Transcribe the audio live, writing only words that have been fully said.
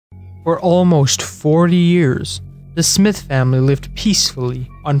For almost 40 years, the Smith family lived peacefully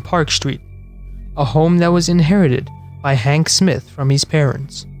on Park Street, a home that was inherited by Hank Smith from his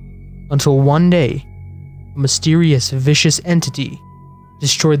parents, until one day, a mysterious, vicious entity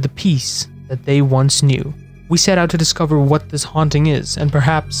destroyed the peace that they once knew. We set out to discover what this haunting is, and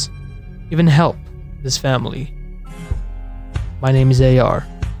perhaps even help this family. My name is AR.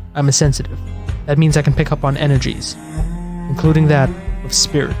 I'm a sensitive. That means I can pick up on energies, including that of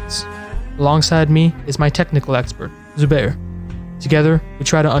spirits. Alongside me is my technical expert, Zubair. Together, we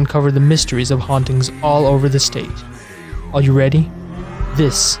try to uncover the mysteries of hauntings all over the state. Are you ready?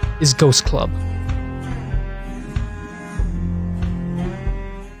 This is Ghost Club.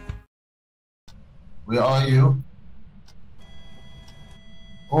 Where are you?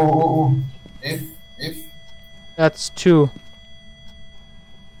 Oh. If. That's 2.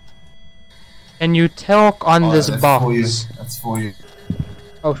 Can you talk on this that's box? For you. That's for you.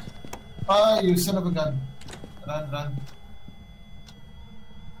 Oh. Ah, you son of a gun. Run.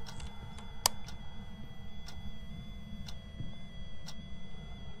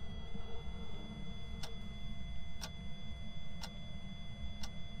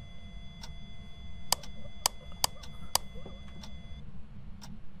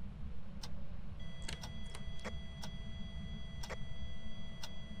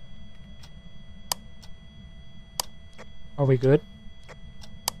 Are we good?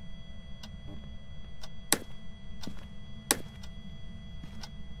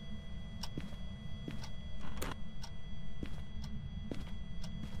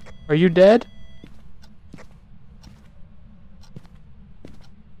 Are you dead?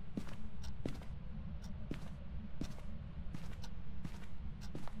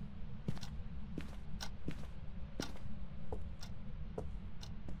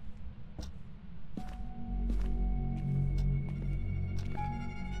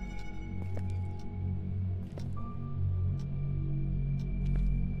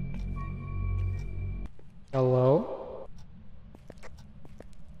 Hello?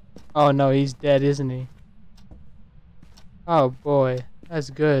 Oh no, he's dead, isn't he? Oh boy, that's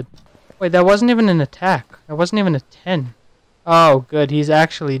good. Wait, that wasn't even an attack. That wasn't even a 10. Oh good, he's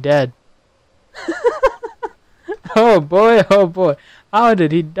actually dead. Oh boy, oh boy. How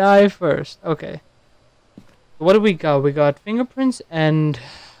did he die first? Okay. What do we got? We got fingerprints and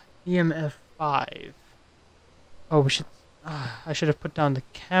EMF 5. Oh, we should... I should have put down the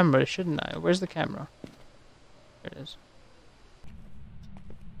camera, shouldn't I? Where's the camera? There it is.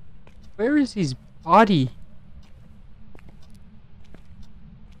 Where is his body?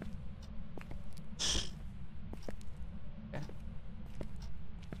 Okay.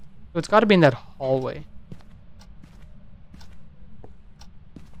 So it's gotta be in that hallway.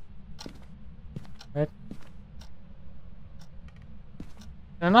 Right?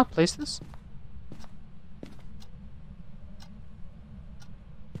 Can I not place this?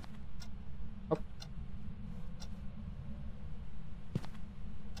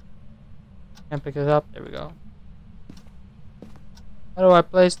 Can't pick it up. There we go. How do I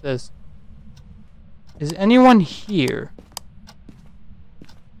place this? Is anyone here?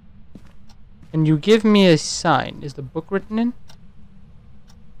 Can you give me a sign? Is the book written in?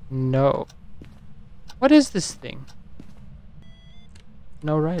 No. What is this thing?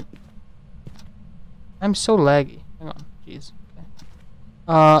 No, right. I'm so laggy. Hang on. Jeez.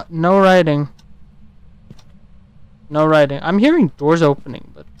 Okay. No writing. No writing. I'm hearing doors opening,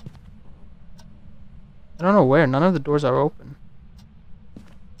 but I don't know where. None of the doors are open.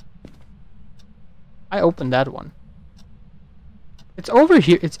 I opened that one. It's over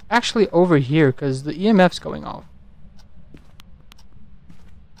here. It's actually over here because the EMF's going off.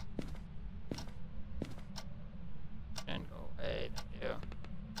 And go away. Thank you.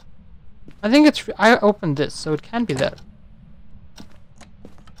 I think it's... I opened this, so it can't be that.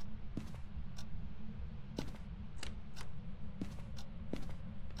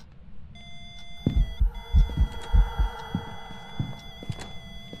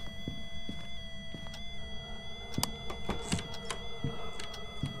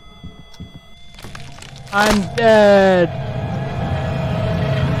 I'm dead.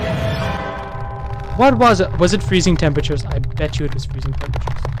 What was it? Was it freezing temperatures? I bet you it was freezing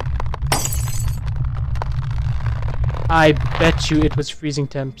temperatures. I bet you it was freezing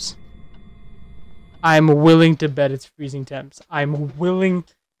temps. I'm willing to bet it's freezing temps. I'm willing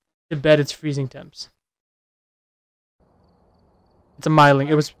to bet it's freezing temps. It's a miling.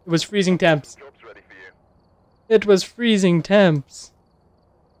 It was freezing temps. It was freezing temps.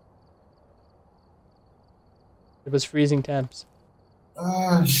 It was freezing temps.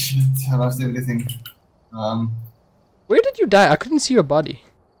 Ah, shit. I lost everything. Where did you die? I couldn't see your body.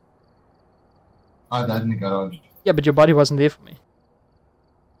 I died in the garage. Yeah, but your body wasn't there for me.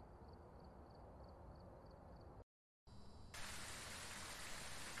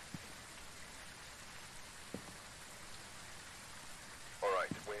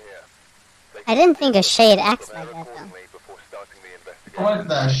 I didn't think a shade acts like that though. What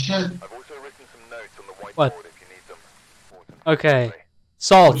the shit? What? Okay. Oh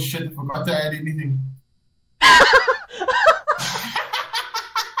Salt. shit, forgot to add anything.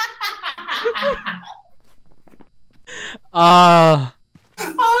 Ah.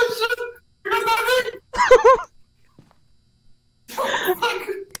 Oh shit!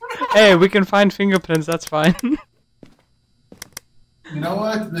 Hey, we can find fingerprints, that's fine. You know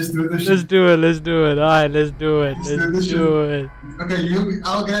what? Let's do this. Let's do it, let's do it. Alright, let's do it. Let's do it. Okay,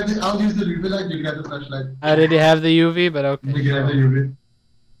 I'll use the UV light, you get the flashlight. I already have the UV, but okay. You get the UV.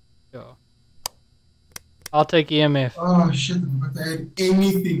 Sure. I'll take EMF. Oh shit, I forgot to add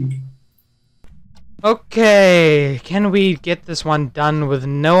anything. Okay, can we get this one done with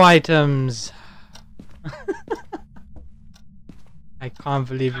no items? I can't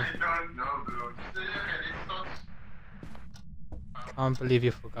believe you. I can't believe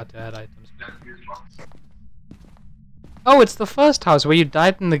you forgot to add items. Oh, it's the first house where you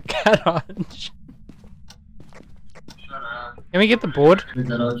died in the garage. Can we get the board? The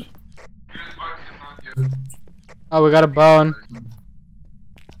garage. Oh, we got a bone.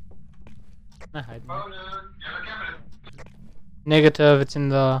 Negative, it's in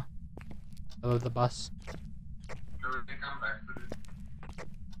the bus.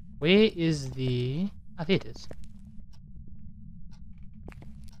 Where is the... Ah, there it is.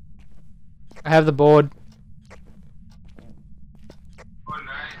 I have the board. Oh,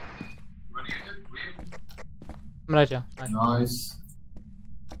 nice. You wanna use it? I'm right here. Right. Nice.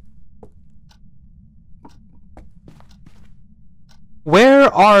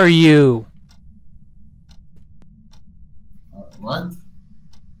 Where are you? What?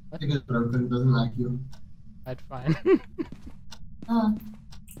 I think it's broken, doesn't like you. That's fine. Ah,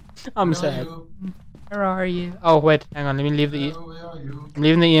 I'm where sad. Are you? Where are you? Oh wait, hang on. Let me leave the. Hello, where are you? I'm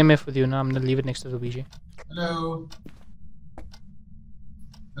leaving the EMF with you now. I'm gonna leave it next to the Ouija. Hello.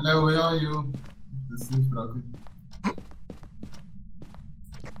 Hello, where are you? This is broken.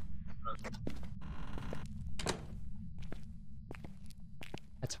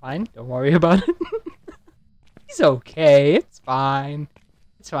 That's fine. Don't worry about it. He's okay. It's fine.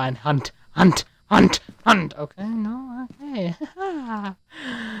 It's fine. Hunt, hunt, hunt, hunt. Okay, no, okay.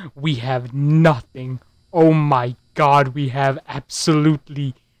 We have nothing. Oh my god, we have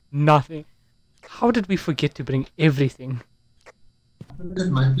absolutely nothing. How did we forget to bring everything? It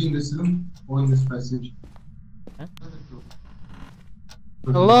might be in this room or in this passage. Huh?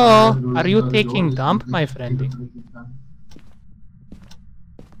 Hello? Are you taking dump, my friending?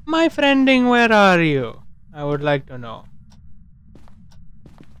 My friending, where are you? I would like to know.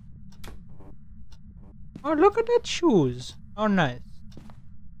 Oh, look at that shoes. Oh, nice.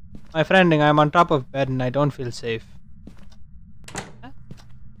 My friending, I'm on top of bed and I don't feel safe. Huh?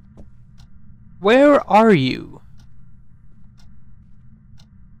 Where are you?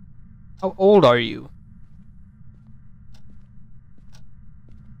 How old are you?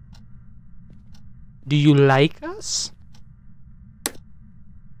 Do you like us?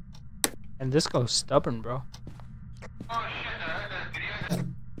 And this goes stubborn, bro. Oh shit, I heard that video.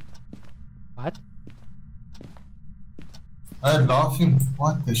 What? I'm laughing.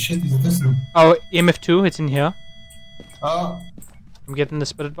 What the shit is this room? Oh, EMF2, it's in here. Oh, I'm getting the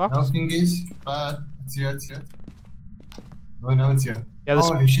spirit box. nothing is bad. It's here, it's here. Oh no, it's here. Yeah, the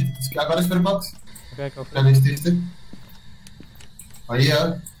holy shit, I got a spirit box. Okay, go for Can it. I taste it? Oh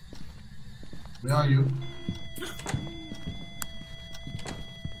yeah. Where are you?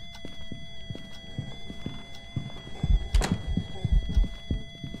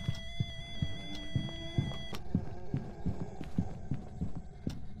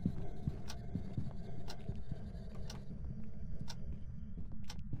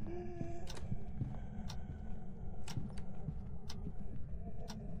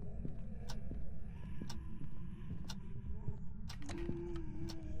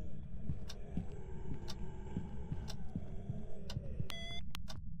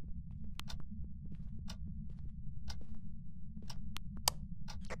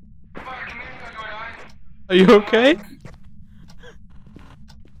 Are you okay?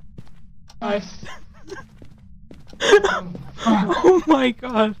 Nice. Oh my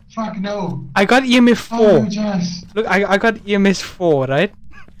god. Fuck no. I got EMF 4. Oh, Jess. Look, I got EMS 4, right?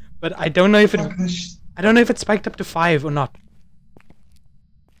 But I don't know if it Fuck this. I don't know if it spiked up to 5 or not.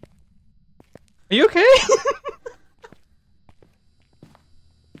 Are you okay?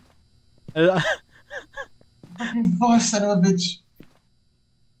 Fucking boss, son of a bitch.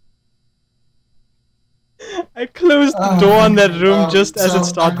 I closed the door on that room just as it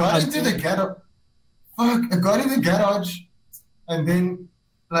started. I got into the garage. Fuck, I got in the garage, and then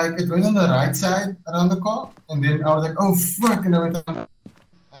like it went on the right side around the car, and then I was like, oh fuck, and I went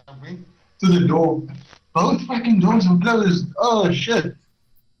to the door. Both fucking doors were closed. Oh shit.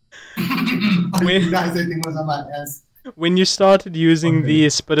 When, guys, I think was on my ass. When you started using the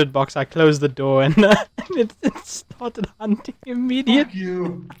spirit box, I closed the door and it started hunting immediately. Fuck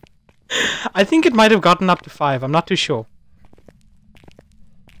you. I think it might have gotten up to 5. I'm not too sure.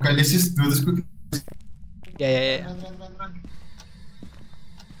 Okay, let's just do this quickly. Yeah. Run. I'm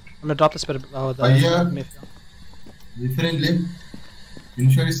gonna drop the spirit. Oh, the myth. Be friendly. Can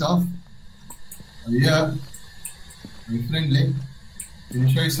you show yourself? Oh yeah. Be friendly. Can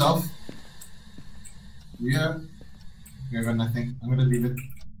you show yourself? Yeah. Okay, but nothing. I'm gonna leave it.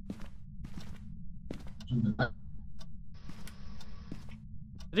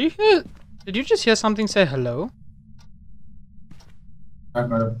 Did you just hear something say hello? I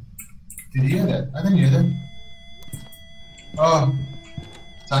got it. Did you hear that? I didn't hear that. Oh.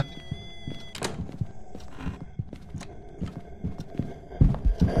 Sorry.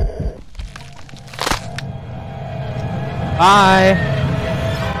 Bye.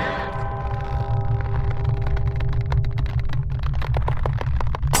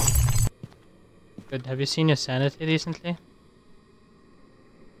 Good. Have you seen your sanity recently?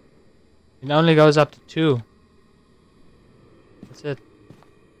 It only goes up to 2. That's it.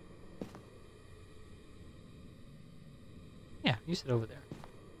 Yeah, you sit over there.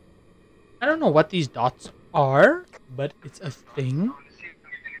 I don't know what these dots are, but it's a thing.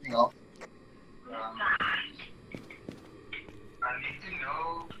 No.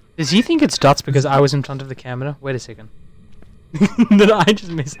 Does he think it's dots because I was in front of the camera? Wait a second. Did I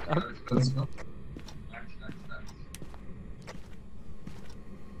just mess it up? Let's go.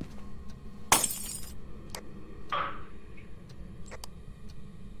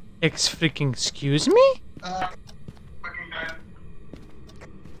 Excuse me?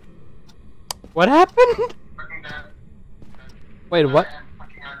 What happened? Wait, what?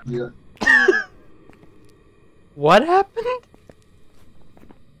 Yeah. What happened?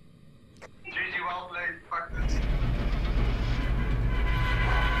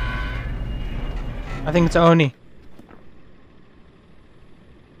 I think it's Oni.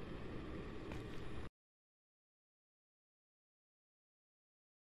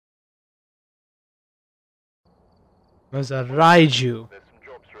 It was a Raiju.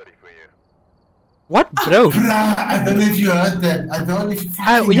 What, bro? I don't know if you heard that. I don't know if you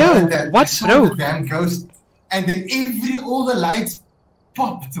heard that. What, I saw bro? the damn ghost, and then all the lights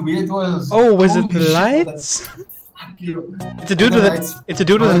popped where it was. Oh, was it Holy the shit, lights? Fuck you. It's a dude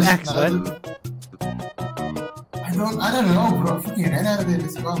with an axe, right? I don't know, bro. Fucking ran out of there.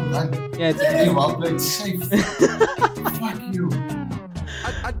 Let's go. I'm done. Yeah, it's really well played. Safe. Fuck you.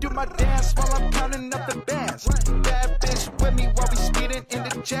 I do my dance while I'm counting up the bands. Bad bitch with me while we speeding in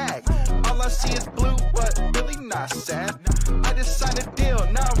the Jag. All I see is blue, but really not sad. I just signed a deal,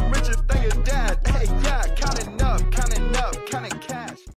 now I'm really